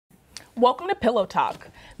Welcome to Pillowtalk.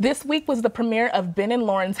 This week was the premiere of Ben and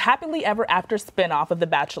Lauren's Happily Ever After spinoff of The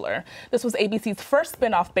Bachelor. This was ABC's first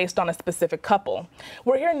spinoff based on a specific couple.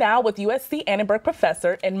 We're here now with USC Annenberg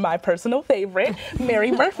Professor and my personal favorite,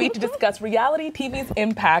 Mary Murphy, to discuss reality TV's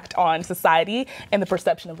impact on society and the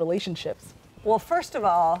perception of relationships. Well, first of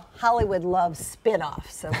all, Hollywood loves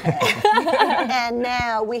spin-offs, okay? And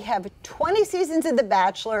now we have 20 seasons of The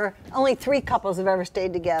Bachelor. Only 3 couples have ever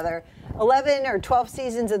stayed together. 11 or 12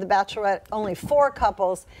 seasons of The Bachelorette, only 4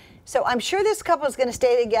 couples. So I'm sure this couple is going to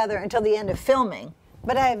stay together until the end of filming,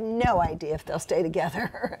 but I have no idea if they'll stay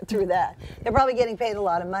together through that. They're probably getting paid a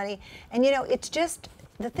lot of money. And you know, it's just,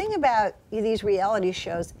 the thing about these reality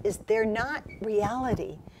shows is they're not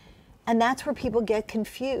reality. And that's where people get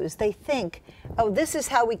confused. They think, oh, this is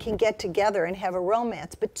how we can get together and have a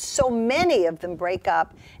romance. But so many of them break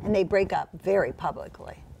up, and they break up very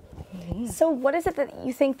publicly. So what is it that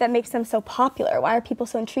you think that makes them so popular? Why are people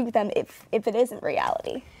so intrigued with them if it isn't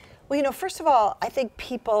reality? Well, you know, first of all, I think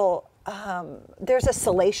people, there's a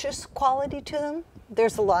salacious quality to them.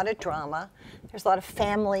 There's a lot of drama. There's a lot of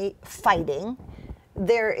family fighting.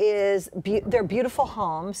 They're beautiful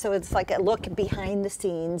homes, so it's like a look behind the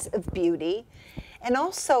scenes of beauty. And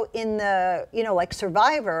also in the, you know, like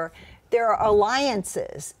Survivor, there are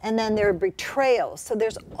alliances, and then there are betrayals. So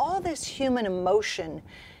there's all this human emotion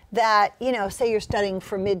that, you know, say you're studying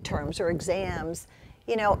for midterms or exams,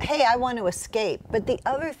 you know, hey, I want to escape. But the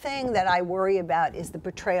other thing that I worry about is the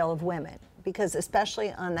betrayal of women, because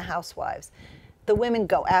especially on The Housewives, the women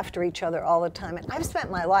go after each other all the time. And I've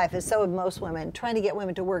spent my life, as so have most women, trying to get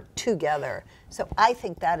women to work together. So I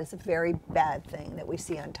think that is a very bad thing that we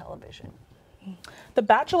see on television. The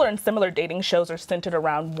Bachelor and similar dating shows are centered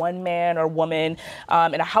around one man or woman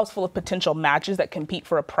in a house full of potential matches that compete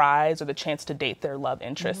for a prize or the chance to date their love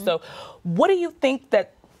interest. So what do you think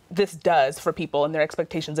that this does for people and their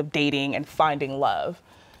expectations of dating and finding love?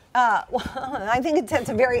 Well, I think that's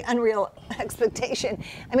a very unreal expectation.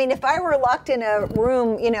 I mean, if I were locked in a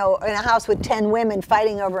room, you know, in a house with 10 women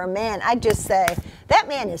fighting over a man, I'd just say, that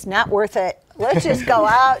man is not worth it. Let's just go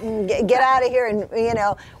out and get out of here, and, you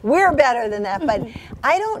know, we're better than that. But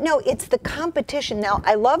I don't know. It's the competition. Now,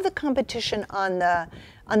 I love the competition on the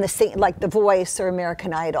scene, like The Voice or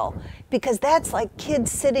American Idol, because that's like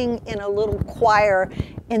kids sitting in a little choir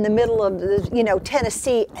in the middle of the, you know,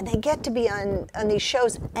 Tennessee, and they get to be on these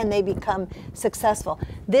shows and they become successful.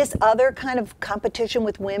 This other kind of competition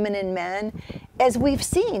with women and men, as we've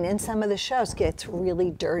seen in some of the shows, gets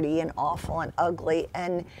really dirty and awful and ugly,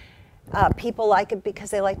 and people like it because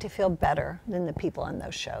they like to feel better than the people on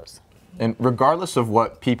those shows. And regardless of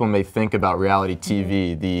what people may think about reality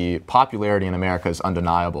TV, the popularity in America is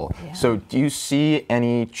undeniable. Yeah. So do you see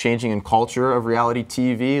any changing in culture of reality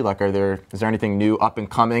TV? Like, is there anything new up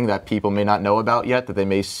and coming that people may not know about yet that they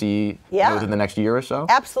may see within the next year or so?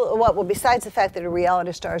 Absolutely. Well, besides the fact that a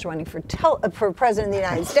reality star is running for president of the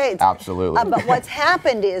United States. Absolutely. But what's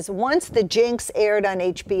happened is once The Jinx aired on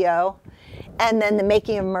HBO, and then The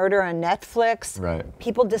Making of Murder on Netflix,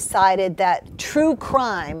 people decided that true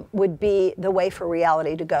crime would be the way for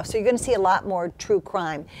reality to go. So you're going to see a lot more true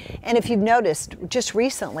crime. And if you've noticed, just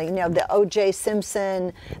recently, you know, the O.J.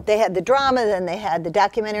 Simpson, they had the drama, then they had the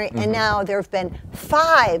documentary, and now there have been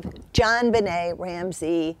 5 John Benet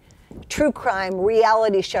Ramsey true crime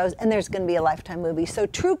reality shows, and there's going to be a Lifetime movie. So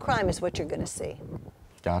true crime is what you're going to see.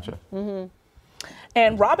 Gotcha.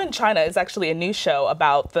 And Rob and China is actually a new show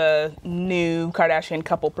about the new Kardashian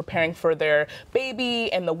couple preparing for their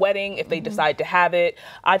baby and the wedding if they decide to have it.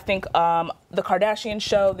 I think the Kardashian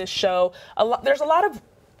show, this show, there's a lot of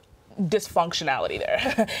dysfunctionality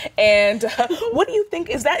there. And what do you think,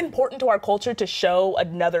 is that important to our culture to show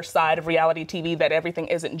another side of reality TV, that everything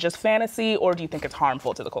isn't just fantasy, or do you think it's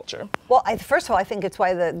harmful to the culture? Well, first of all, I think it's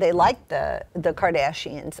why they like the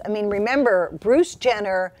Kardashians. I mean, remember, Bruce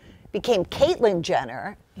Jenner became Caitlyn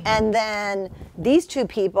Jenner, and then these two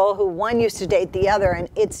people, who one used to date the other, and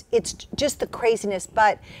it's just the craziness.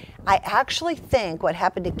 But I actually think what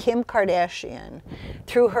happened to Kim Kardashian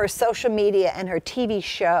through her social media and her TV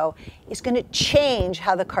show is going to change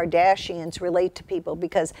how the Kardashians relate to people,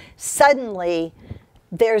 because suddenly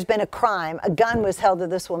there's been a crime, a gun was held to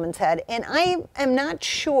this woman's head, and I am not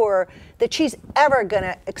sure that she's ever going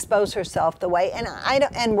to expose herself the way.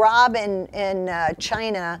 And Rob and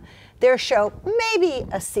China, their show, maybe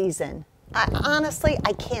a season. Honestly,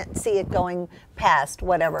 I can't see it going past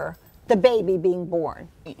whatever, the baby being born.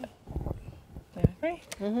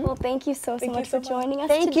 Well, thank you so much for joining us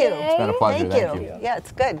today. Thank you. It's been a pleasure. Thank you. Yeah,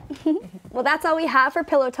 it's good. Well, that's all we have for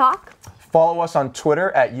Pillow Talk. Follow us on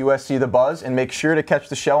Twitter at USC The Buzz, and make sure to catch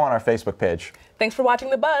the show on our Facebook page. Thanks for watching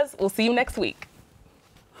The Buzz. We'll see you next week.